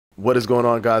What is going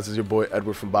on, guys? It's your boy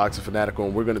Edward from Boxing Fanatical,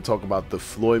 and we're going to talk about the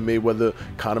Floyd Mayweather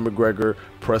Conor McGregor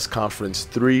press conference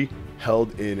 3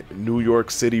 held in New York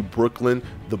City, Brooklyn,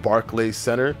 the Barclays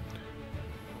Center.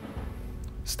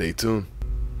 Stay tuned.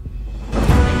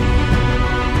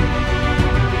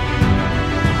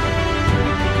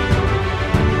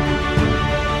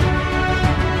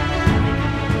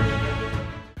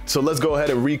 So let's go ahead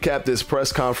and recap this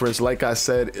press conference. Like I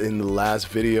said in the last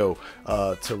video,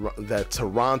 that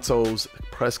Toronto's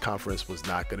press conference was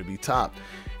not going to be topped.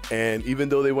 And even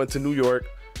though they went to New York,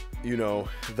 you know,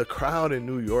 the crowd in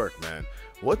New York, man,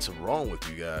 what's wrong with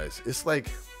you guys? It's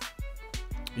like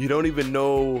you don't even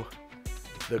know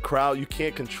the crowd. You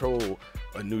can't control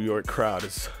a New York crowd.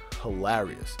 It's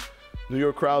hilarious. New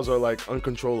York crowds are like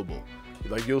uncontrollable.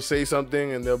 Like, you'll say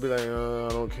something and they'll be like, oh,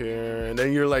 I don't care, and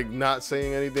then you're like not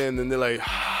saying anything, and then they're like,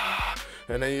 ah,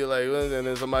 and then you're like, and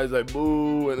then somebody's like,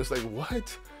 boo, and it's like,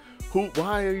 what? Who?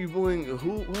 Why are you booing?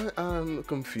 Who? What? I'm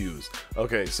confused.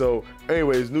 Okay, so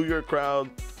anyways, New York crowd,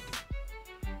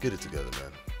 get it together,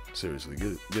 man. Seriously,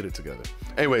 get it together.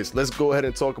 Anyways, let's go ahead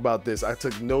and talk about this. I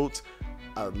took notes.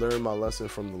 I learned my lesson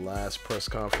from the last press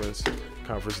conference,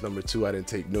 conference number 2. I didn't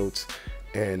take notes,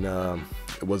 and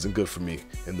it wasn't good for me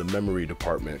in the memory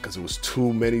department because it was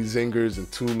too many zingers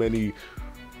and too many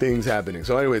things happening.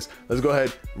 So anyways, let's go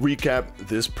ahead, recap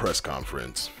this press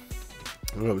conference.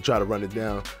 I'm gonna try to run it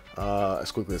down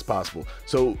as quickly as possible.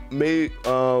 So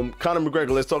Conor McGregor,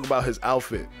 let's talk about his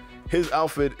outfit. His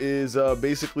outfit is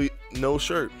basically no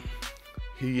shirt.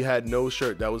 He had no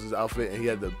shirt. That was his outfit, and he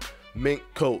had the mink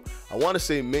coat. I want to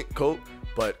say mink coat,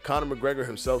 but Conor McGregor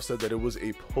himself said that it was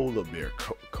a polar bear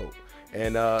coat.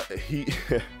 And he,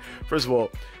 first of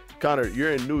all, Conor,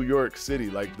 you're in New York City,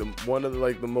 like one of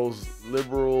the most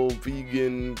liberal,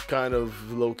 vegan kind of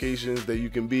locations that you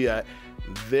can be at.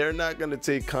 They're not gonna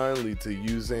take kindly to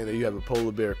you saying that you have a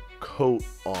polar bear coat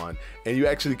on, and you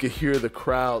actually could hear the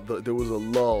crowd. There was a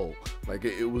lull, like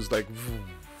it was like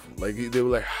they were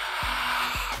like,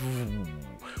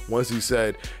 once he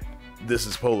said, "This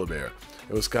is polar bear."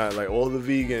 It was kind of like all the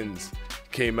vegans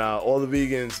came out, all the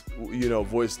vegans, you know,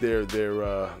 voiced their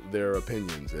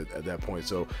opinions at that point.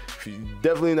 So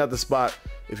definitely not the spot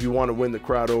if you want to win the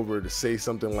crowd over to say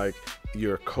something like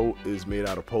your coat is made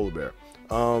out of polar bear.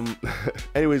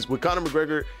 Anyways, with Conor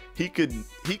McGregor, he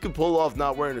could pull off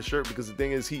not wearing a shirt, because the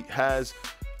thing is, he has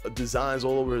designs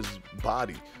all over his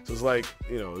body. So it's like,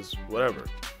 you know, it's whatever.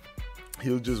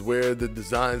 He'll just wear the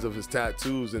designs of his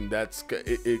tattoos, and that's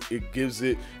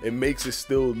it makes it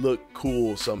still look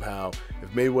cool somehow.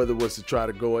 If Mayweather was to try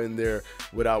to go in there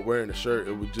without wearing a shirt,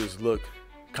 it would just look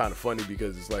kind of funny,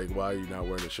 because it's like, why are you not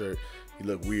wearing a shirt? You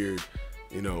look weird,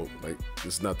 you know, like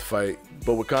this is not the fight.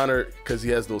 But with Conor, because he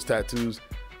has those tattoos,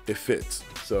 it fits.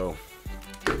 So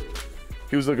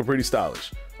he was looking pretty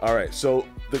stylish. All right, so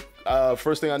the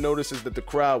first thing I noticed is that the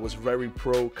crowd was very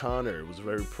pro-Conor. It was a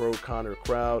very pro-Conor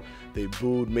crowd. They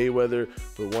booed Mayweather,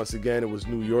 but once again, it was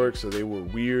New York, so they were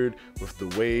weird with the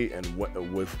way and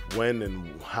with when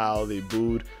and how they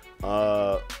booed.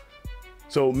 So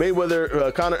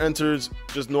Mayweather, Conor enters,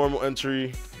 just normal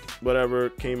entry, whatever,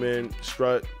 came in,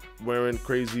 strut, wearing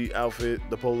crazy outfit,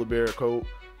 the polar bear coat,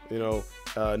 you know,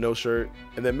 no shirt.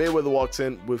 And then Mayweather walks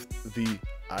in with the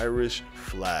Irish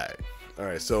flag. All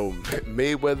right, so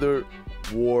Mayweather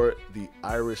wore the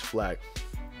Irish flag.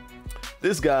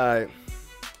 This guy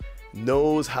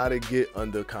knows how to get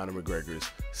under Conor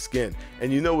McGregor's skin.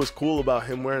 And you know what's cool about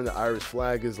him wearing the Irish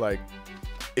flag is, like,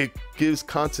 it gives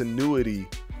continuity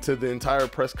to the entire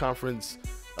press conference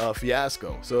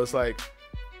fiasco. So it's like,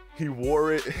 he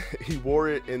wore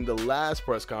it in the last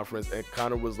press conference, and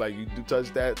Conor was like, you do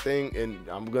touch that thing and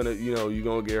I'm gonna, you know, you're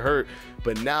gonna get hurt.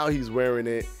 But now he's wearing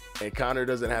it, and Conor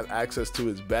doesn't have access to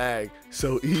his bag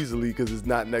so easily because it's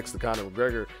not next to Conor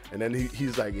McGregor. And then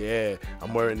he's like, yeah,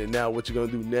 I'm wearing it now. What you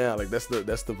gonna do now? Like, that's the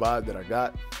vibe that I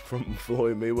got from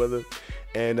Floyd Mayweather.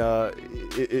 And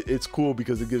it's cool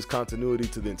because it gives continuity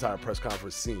to the entire press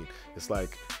conference scene. It's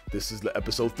like, this is the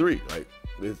episode 3. Like,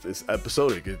 it's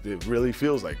episodic. It really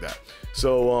feels like that.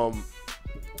 So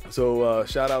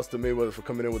shout outs to Mayweather for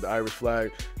coming in with the Irish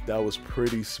flag. That was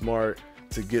pretty smart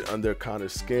to get under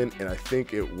Conor's skin, and I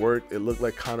think it worked. It looked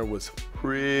like Conor was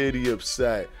pretty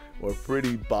upset or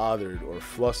pretty bothered or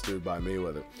flustered by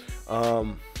Mayweather.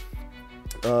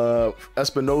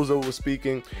 Espinoza was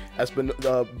speaking.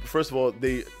 First of all,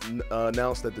 they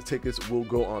announced that the tickets will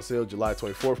go on sale July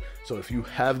 24th. So if you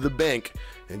have the bank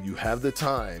and you have the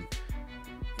time,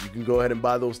 you can go ahead and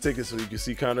buy those tickets so you can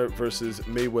see Conor versus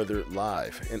Mayweather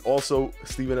live. And also,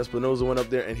 Steven Espinoza went up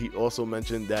there, and he also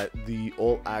mentioned that the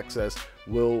All Access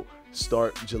will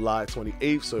start July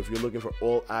 28th. So if you're looking for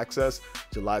all access,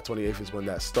 July 28th is when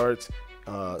that starts.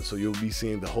 So you'll be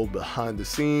seeing the whole behind the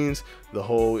scenes,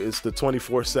 it's the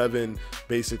 24/7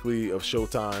 basically of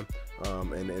Showtime,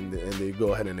 and they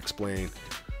go ahead and explain,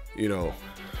 you know,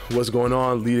 what's going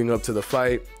on leading up to the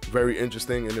fight. Very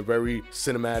interesting in a very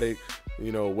cinematic,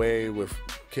 you know, way with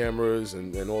cameras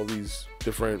and all these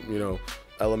different, you know,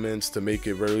 elements to make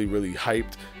it really, really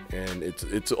hyped. And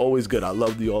it's always good. I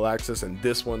love the all access, and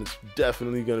this one is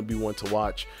definitely going to be one to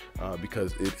watch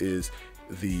because it is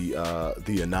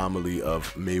the anomaly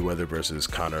of Mayweather versus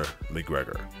Conor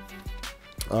McGregor.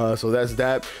 So that's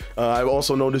that. I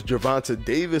also noticed Gervonta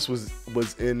Davis was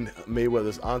in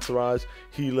Mayweather's entourage.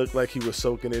 He looked like he was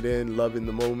soaking it in, loving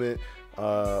the moment.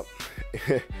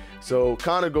 So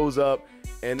Conor goes up,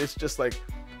 and it's just like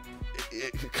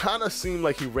it kind of seemed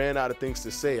like he ran out of things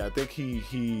to say. I think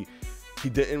he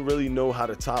didn't really know how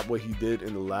to top what he did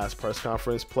in the last press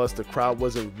conference. Plus, the crowd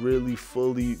wasn't really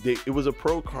fully. It was a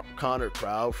pro Conor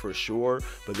crowd for sure,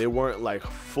 but they weren't like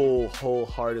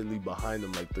wholeheartedly behind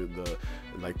him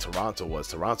like Toronto was.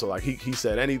 Toronto, like he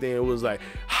said anything, it was like.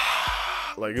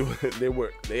 Like they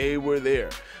were there.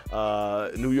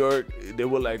 New York, they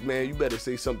were like, man, you better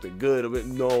say something good. I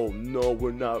mean, no,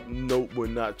 we're not. Nope, we're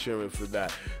not cheering for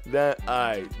that.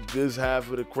 This half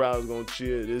of the crowd is gonna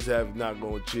cheer. This half not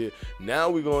gonna cheer. Now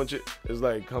we're gonna cheer. It's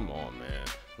like, come on, man.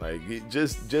 Like,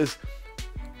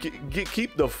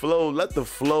 keep the flow. Let the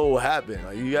flow happen.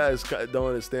 Like, you guys don't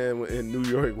understand in New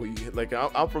York.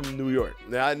 I'm from New York.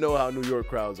 Now I know how New York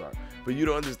crowds are. But you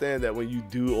don't understand that when you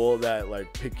do all that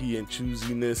like picky and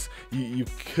choosiness, you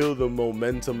kill the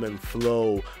momentum and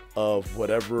flow of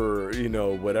whatever, you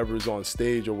know, whatever's on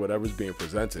stage or whatever's being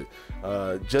presented.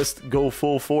 Just go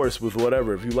full force with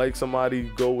whatever. If you like somebody,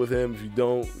 go with him. If you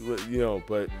don't, you know,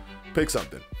 but pick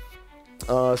something.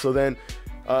 So then,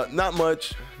 not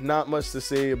much to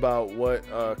say about what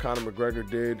Conor McGregor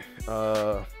did.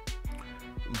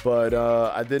 But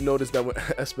I did notice that when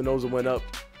Espinoza went up,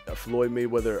 Floyd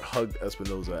Mayweather hugged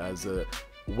Espinoza as a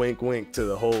wink to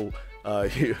the whole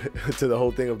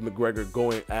thing of McGregor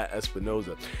going at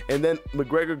Espinoza. And then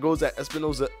McGregor goes at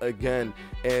Espinoza again,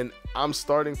 and I'm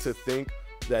starting to think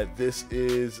that this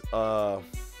is a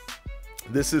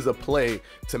play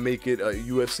to make it a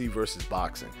UFC versus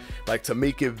boxing, like to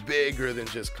make it bigger than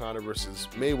just Conor versus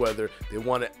Mayweather. They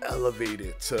want to elevate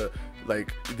it to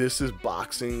like, this is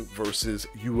boxing versus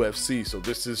UFC. So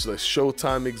this is the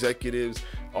Showtime executives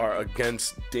are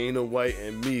against Dana White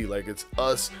and me. Like, it's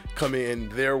us coming in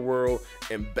their world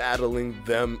and battling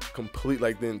them complete,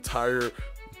 like the entire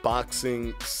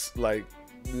boxing, like,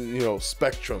 you know,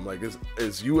 spectrum. Like,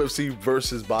 it's UFC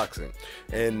versus boxing,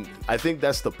 and I think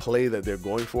that's the play that they're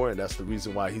going for, and that's the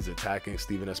reason why he's attacking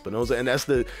Steven Espinoza, and that's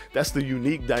the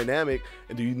unique dynamic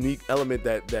and the unique element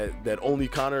that only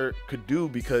Conor could do,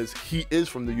 because he is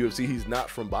from the UFC, he's not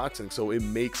from boxing, so it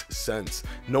makes sense.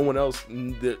 No one else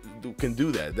can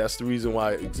do that. That's the reason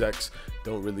why execs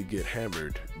don't really get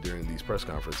hammered during these press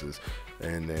conferences.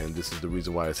 And then this is the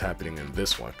reason why it's happening in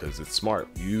this one, because it's smart.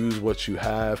 Use what you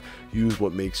have, use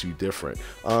what makes you different.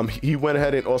 He went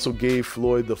ahead and also gave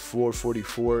Floyd the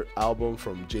 444 album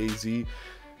from Jay-Z.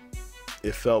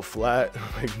 It fell flat,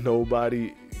 like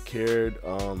nobody cared.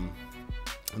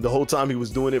 The whole time he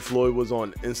was doing it, Floyd was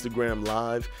on Instagram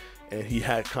Live, and he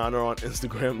had Conor on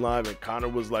Instagram Live, and Conor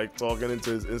was like talking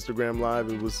into his Instagram Live.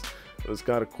 It was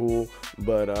kind of cool,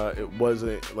 but it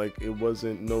wasn't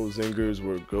no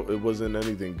zingers, it wasn't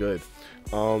anything good.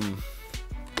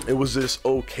 It was just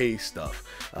okay stuff.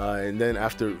 And then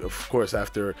after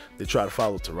they try to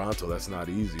follow Toronto, that's not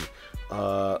easy.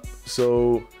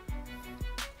 So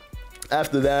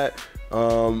after that,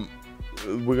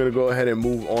 we're gonna go ahead and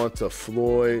move on to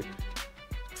Floyd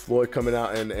coming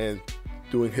out and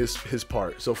doing his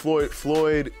part. So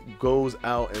Floyd goes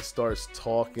out and starts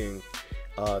talking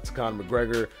to Conor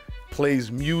McGregor,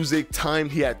 plays music,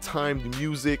 he had timed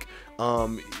music.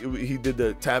 He did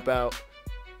the tap out,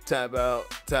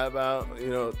 you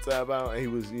know, tap out, and he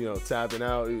was, you know, tapping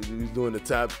out. He was doing the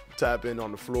tap in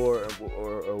on the floor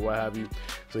or what have you.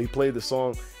 So he played the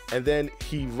song, and then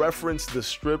he referenced the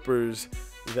strippers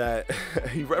that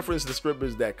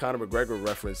Conor McGregor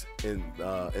referenced in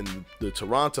the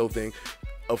Toronto thing.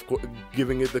 Of course,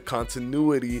 giving it the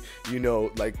continuity, you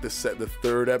know, like the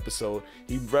third episode,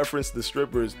 he referenced the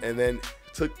strippers and then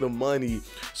took the money.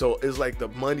 So it's like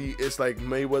it's like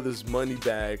Mayweather's money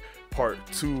bag part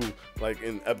 2, like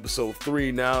in episode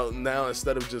 3. Now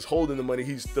instead of just holding the money,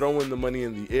 he's throwing the money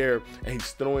in the air, and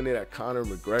he's throwing it at Conor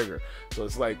McGregor. So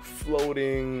it's like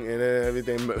floating and then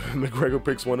everything. McGregor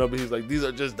picks one up and he's like, these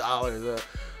are just dollars.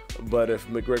 But if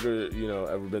McGregor,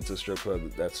 ever been to a strip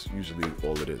club, that's usually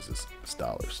all it is. It's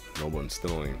dollars. No one's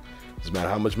stealing. Doesn't matter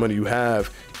how much money you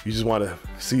have. You just want to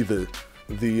see the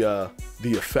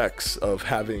effects of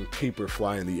having paper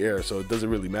fly in the air. So it doesn't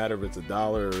really matter if it's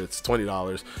 $1 or it's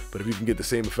 $20. But if you can get the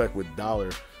same effect with $1,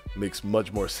 it makes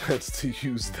much more sense to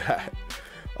use that.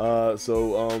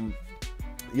 So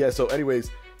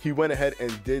anyways, he went ahead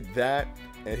and did that,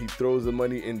 and he throws the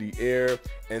money in the air,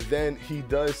 and then he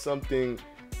does something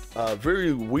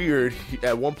very weird.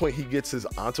 At one point, he gets his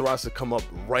entourage to come up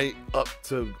right up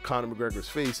to Conor McGregor's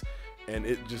face, and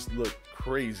it just looked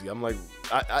crazy. I'm like,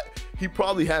 he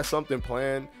probably has something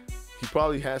planned.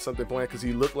 Because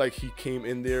he looked like he came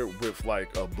in there with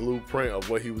like a blueprint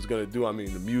of what he was gonna do. I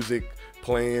mean, the music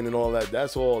playing and all that.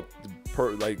 That's all.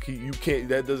 You can't.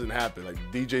 That doesn't happen. Like,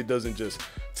 DJ doesn't just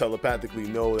telepathically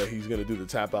know that he's gonna do the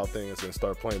tap out thing and then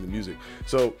start playing the music.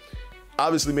 So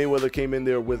obviously Mayweather came in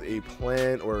there with a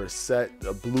plan or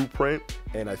a blueprint,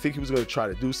 and I think he was going to try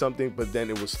to do something, but then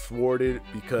it was thwarted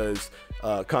because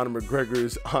Conor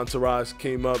McGregor's entourage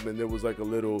came up, and there was like a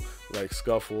little like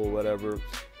scuffle or whatever,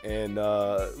 and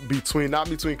not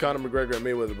between Conor McGregor and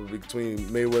Mayweather, but between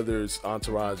Mayweather's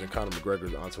entourage and Conor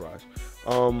McGregor's entourage.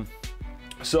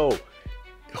 So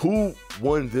who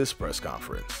won this press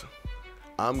conference?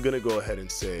 I'm gonna go ahead and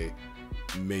say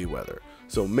Mayweather.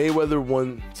 So Mayweather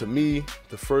won, to me,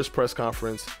 the first press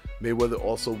conference. Mayweather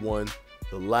also won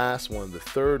the last one, the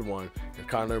third one, and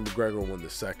Conor McGregor won the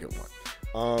second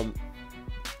one.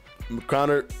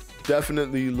 Conor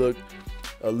definitely looked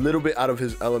a little bit out of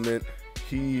his element.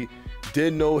 He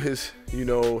did know his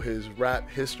rap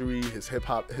history, his hip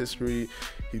hop history.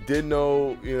 He did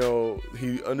know,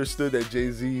 he understood that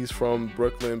Jay-Z's from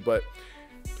Brooklyn, but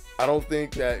I don't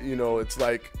think that, it's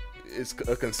like, it's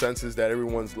a consensus that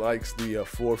everyone likes the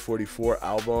 444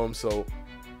 album. So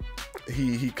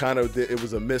he kind of did, it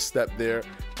was a misstep there.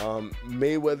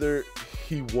 Mayweather,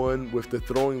 he won with the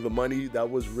throwing the money. That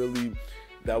was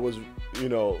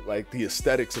like the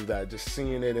aesthetics of that, just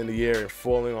seeing it in the air and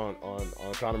falling on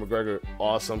Conor McGregor.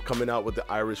 Awesome. Coming out with the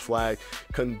Irish flag,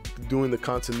 doing the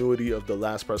continuity of the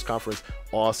last press conference.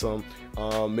 Awesome.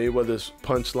 Mayweather's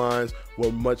punchlines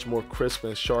were much more crisp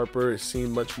and sharper. It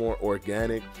seemed much more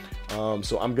organic.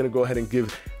 So I'm going to go ahead and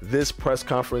give this press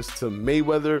conference to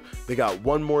Mayweather. They got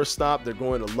one more stop. They're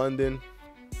going to London,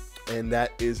 and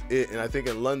that is it. And I think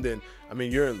in London, I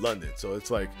mean, you're in London, so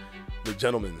it's like the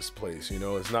gentleman's place,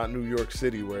 it's not New York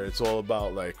City where it's all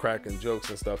about like cracking jokes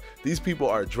and stuff. These people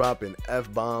are dropping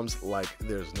F-bombs like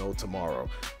there's no tomorrow.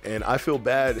 And I feel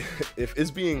bad if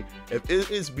it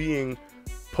is being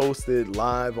posted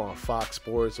live on Fox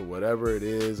Sports or whatever it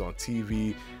is on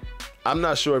TV. I'm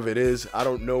not sure if it is. I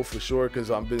don't know for sure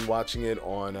because I've been watching it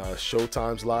on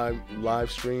Showtime's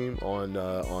live stream on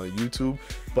YouTube.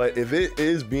 But if it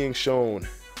is being shown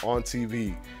on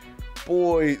TV,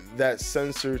 boy, that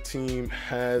censor team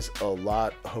has a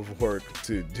lot of work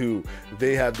to do.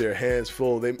 They have their hands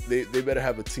full. They better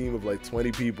have a team of like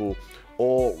 20 people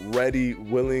all ready,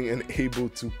 willing, and able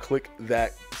to click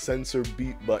that censor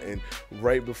beat button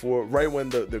right when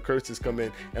the curses come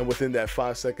in, and within that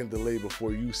 5-second delay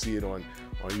before you see it on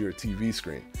your TV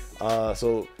screen.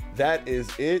 So that is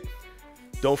it.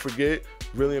 Don't forget,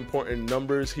 really important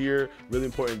numbers here, really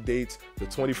important dates. The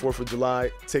 24th of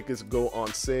July, tickets go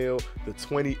on sale. The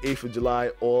 28th of July,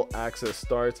 all access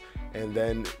starts. And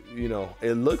then,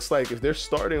 it looks like if they're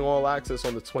starting all access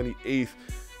on the 28th,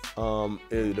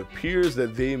 it appears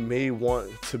that they may want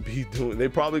to be they're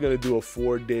probably going to do a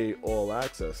 4-day all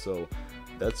access. So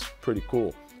that's pretty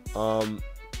cool.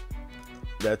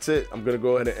 That's it. I'm going to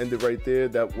go ahead and end it right there.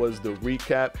 That was the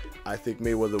recap. I think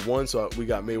Mayweather won. So we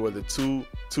got Mayweather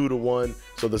 2-1.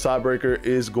 So the tiebreaker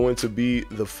is going to be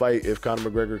the fight if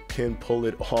Conor McGregor can pull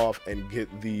it off and get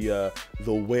the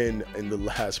win in the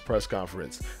last press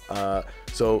conference.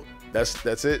 So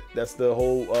that's it. That's the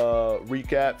whole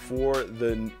recap for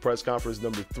the press conference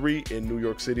number 3 in New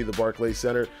York City, the Barclays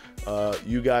Center.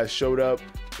 You guys showed up,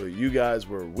 but you guys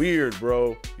were weird,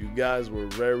 bro. You guys were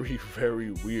very, very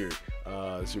weird.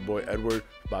 It's your boy Edward,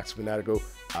 Box Fanatico.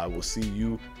 I will see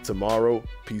you tomorrow.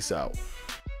 Peace out.